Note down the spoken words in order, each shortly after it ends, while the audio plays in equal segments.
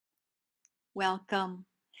Welcome.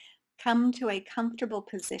 Come to a comfortable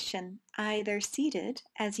position, either seated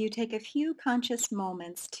as you take a few conscious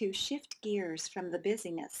moments to shift gears from the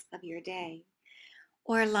busyness of your day,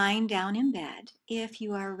 or lying down in bed if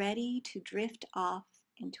you are ready to drift off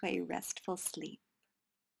into a restful sleep.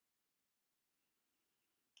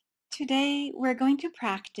 Today, we're going to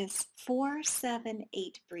practice 4-7-8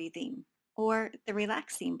 breathing, or the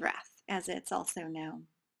relaxing breath, as it's also known.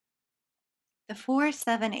 The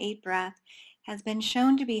 4-7-8 breath has been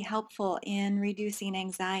shown to be helpful in reducing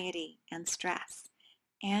anxiety and stress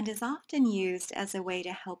and is often used as a way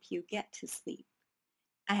to help you get to sleep.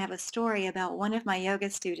 I have a story about one of my yoga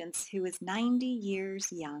students who is 90 years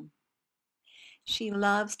young. She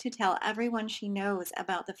loves to tell everyone she knows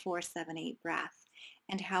about the 4-7-8 breath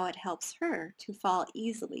and how it helps her to fall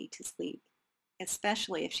easily to sleep,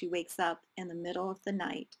 especially if she wakes up in the middle of the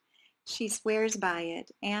night. She swears by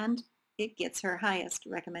it and it gets her highest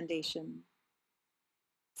recommendation.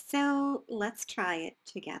 So let's try it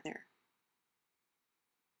together.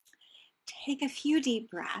 Take a few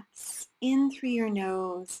deep breaths in through your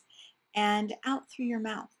nose and out through your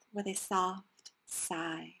mouth with a soft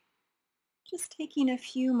sigh. Just taking a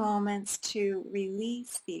few moments to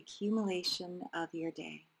release the accumulation of your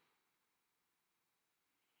day.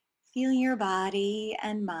 Feel your body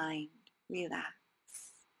and mind relax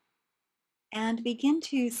and begin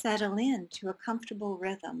to settle into a comfortable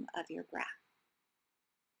rhythm of your breath.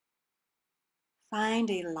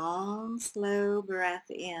 Find a long, slow breath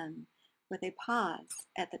in with a pause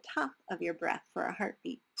at the top of your breath for a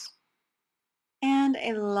heartbeat. And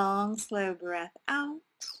a long, slow breath out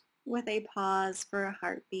with a pause for a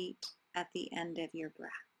heartbeat at the end of your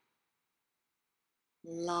breath.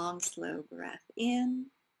 Long, slow breath in,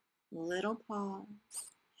 little pause,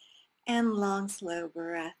 and long, slow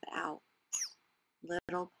breath out,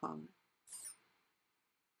 little pause.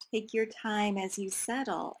 Take your time as you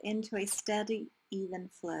settle into a steady, even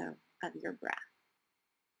flow of your breath.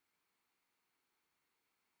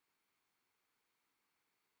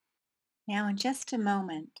 Now in just a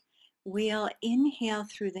moment, we'll inhale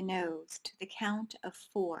through the nose to the count of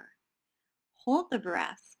 4. Hold the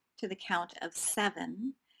breath to the count of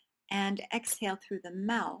 7 and exhale through the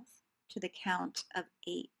mouth to the count of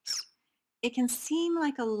 8. It can seem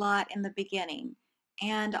like a lot in the beginning,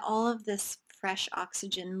 and all of this fresh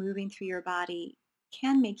oxygen moving through your body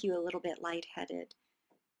can make you a little bit lightheaded.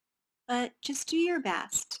 But just do your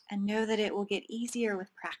best and know that it will get easier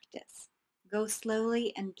with practice. Go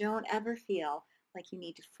slowly and don't ever feel like you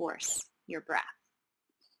need to force your breath.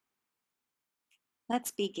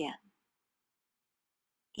 Let's begin.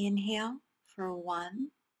 Inhale for 1,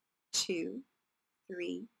 2,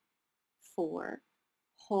 3, 4.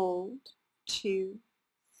 Hold 2,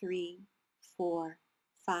 3, 4,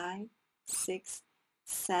 5, 6,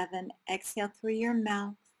 7. Exhale through your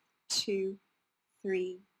mouth. 2,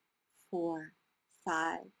 3, 4,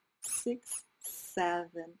 5, 6, 7,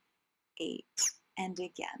 8. And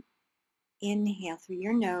again. Inhale through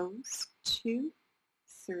your nose. 2,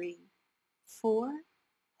 3, 4.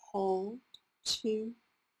 Hold. 2,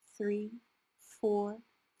 3, 4,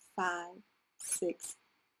 5, 6,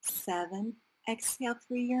 7. Exhale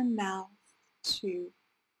through your mouth. 2,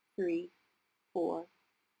 3, 4,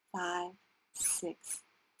 5, 6,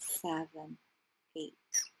 7, 8.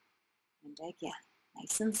 And again,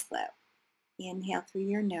 nice and slow. Inhale through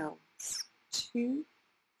your nose. 2,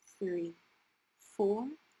 3, 4.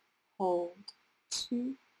 Hold.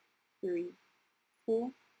 2, 3,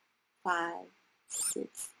 4, 5,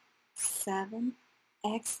 6, 7.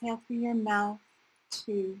 Exhale through your mouth.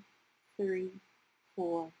 2, 3,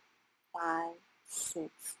 4, 5,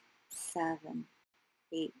 6, 7,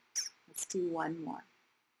 8. Let's do one more.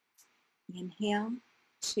 Inhale.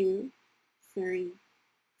 2, 3,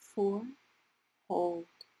 4. Hold.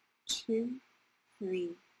 2, 3,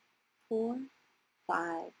 4,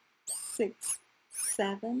 5, 6,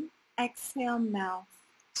 7. Exhale, mouth.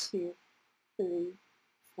 2, 3,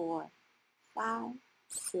 4, 5,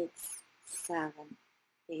 6, 7,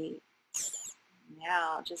 8.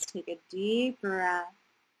 Now just take a deep breath.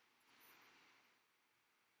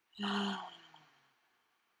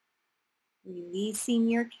 Releasing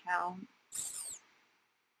your counts.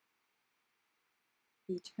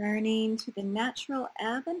 Returning to the natural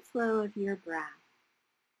ebb and flow of your breath.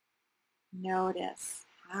 Notice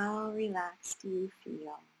how relaxed you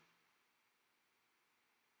feel.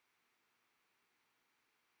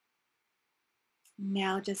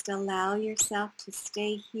 Now just allow yourself to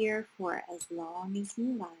stay here for as long as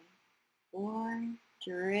you like, or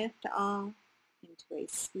drift off into a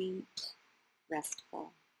sweet,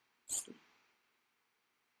 restful sleep.